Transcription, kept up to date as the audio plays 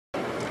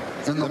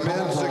The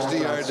men's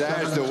 60-yard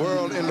dash, the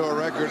world indoor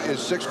record is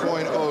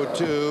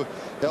 6.02,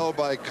 held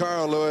by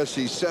Carl Lewis.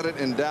 He set it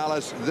in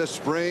Dallas this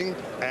spring,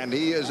 and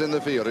he is in the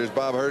field. Here's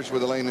Bob Hirsch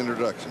with the lane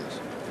introductions.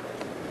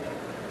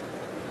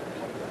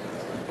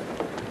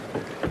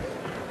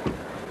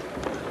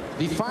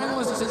 The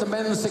finalists in the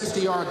men's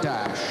 60-yard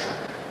dash.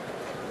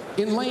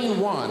 In lane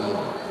 1,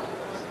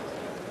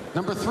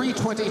 number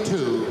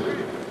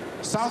 322,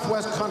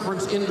 Southwest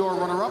Conference indoor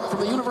runner-up from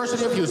the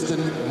University of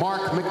Houston,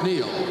 Mark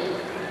McNeil.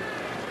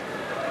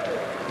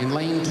 In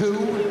lane 2,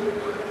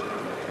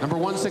 number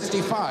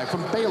 165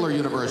 from Baylor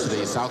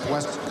University,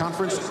 Southwest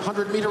Conference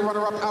 100-meter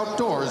runner-up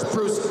outdoors,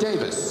 Bruce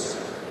Davis.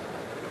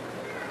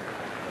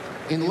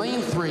 In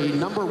lane 3,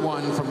 number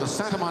 1 from the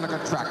Santa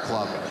Monica Track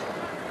Club.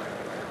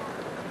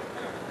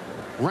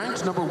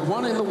 Ranked number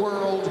 1 in the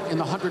world in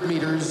the 100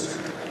 meters,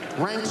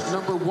 ranked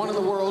number 1 in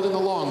the world in the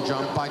long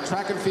jump by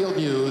Track and Field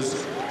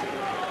News.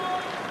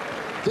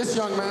 This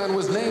young man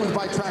was named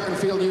by Track and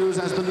Field News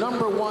as the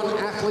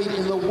 #1 athlete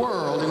in the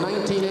world in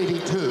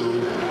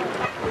 1982.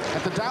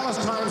 At the Dallas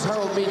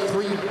Times-Herald meet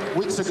 3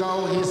 weeks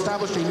ago, he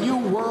established a new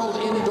world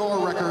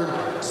indoor record,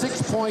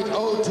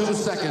 6.02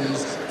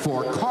 seconds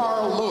for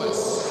Carl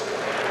Lewis.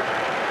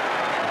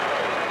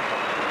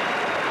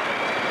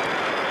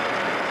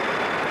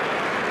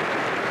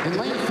 In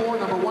lane 4,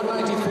 number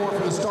 194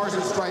 from the Stars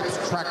and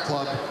Stripes Track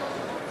Club,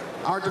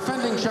 our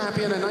defending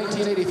champion and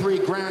 1983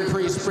 Grand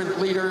Prix sprint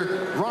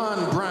leader,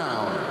 Ron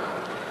Brown.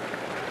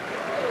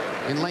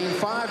 In lane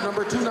 5,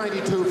 number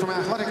 292 from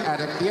Athletic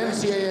Addict, the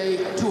NCAA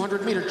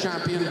 200-meter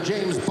champion,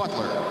 James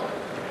Butler.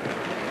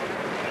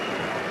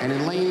 And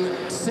in lane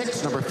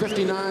 6, number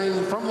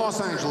 59 from Los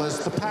Angeles,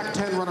 the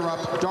Pac-10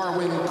 runner-up,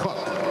 Darwin Cook.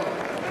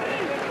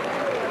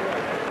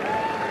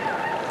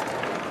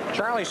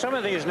 Charlie, some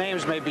of these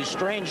names may be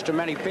strange to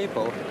many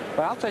people,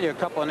 but I'll tell you a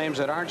couple of names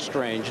that aren't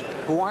strange,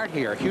 who aren't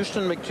here.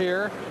 Houston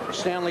McTeer,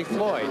 Stanley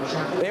Floyd.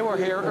 They were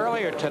here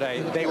earlier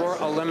today. They were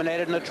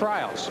eliminated in the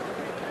trials.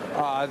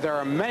 There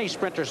are many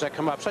sprinters that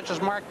come up, such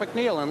as Mark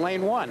McNeil in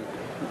lane 1.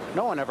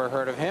 No one ever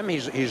heard of him.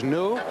 He's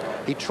new.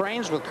 He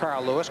trains with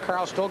Carl Lewis.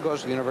 Carl still goes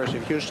to the University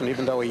of Houston,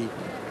 even though he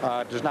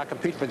does not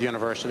compete for the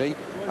university.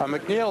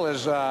 McNeil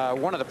is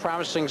one of the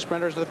promising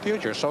sprinters of the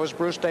future. So is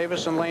Bruce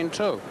Davis in lane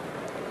 2.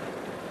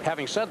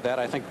 Having said that,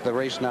 I think the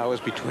race now is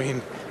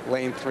between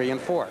lane 3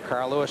 and 4.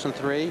 Carl Lewis in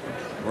 3,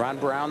 Ron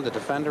Brown, the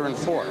defender, in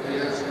 4.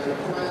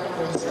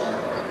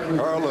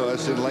 Carl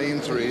Lewis in lane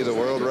 3, the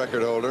world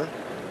record holder.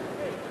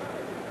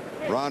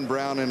 Ron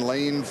Brown in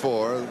lane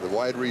 4, the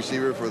wide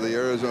receiver for the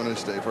Arizona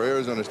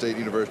State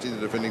University, the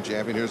defending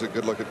champion. Here's a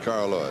good look at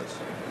Carl Lewis.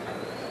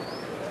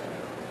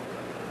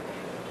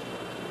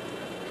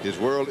 His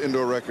world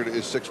indoor record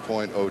is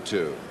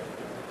 6.02.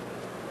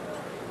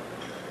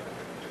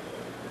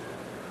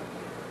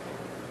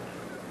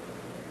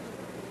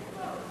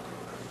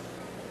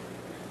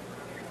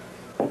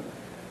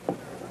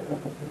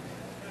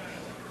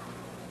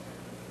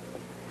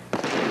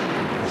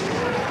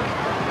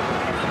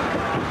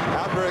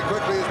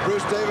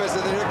 Davis,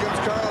 and then here comes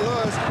Carl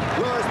Lewis.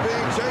 Lewis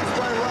being chased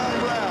by Ron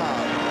Brown.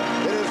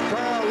 It is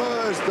Carl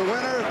Lewis, the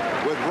winner,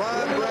 with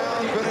Ron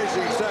Brown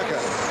finishing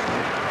second.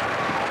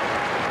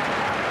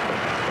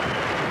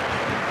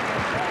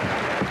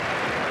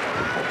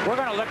 We're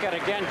going to look at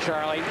it again,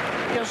 Charlie.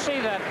 You'll see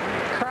that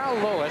Carl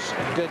Lewis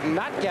did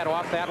not get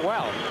off that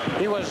well.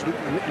 He was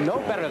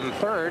no better than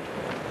 3rd.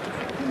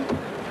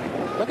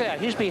 Look at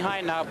that. He's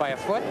behind now by a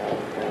foot.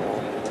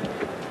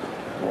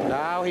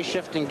 Now he's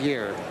shifting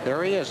gear.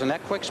 There he is in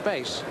that quick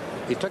space.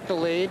 He took the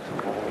lead.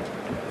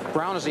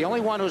 Brown is the only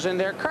one who's in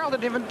there. Carl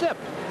didn't even dip.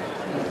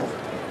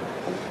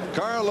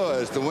 Carl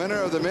Lewis, the winner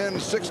of the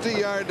men's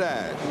 60-yard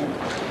dash.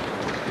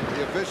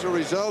 The official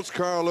results,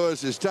 Carl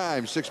Lewis's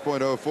time,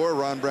 6.04.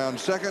 Ron Brown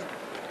second,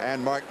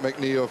 and Mark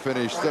McNeil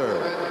finished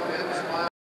 3rd.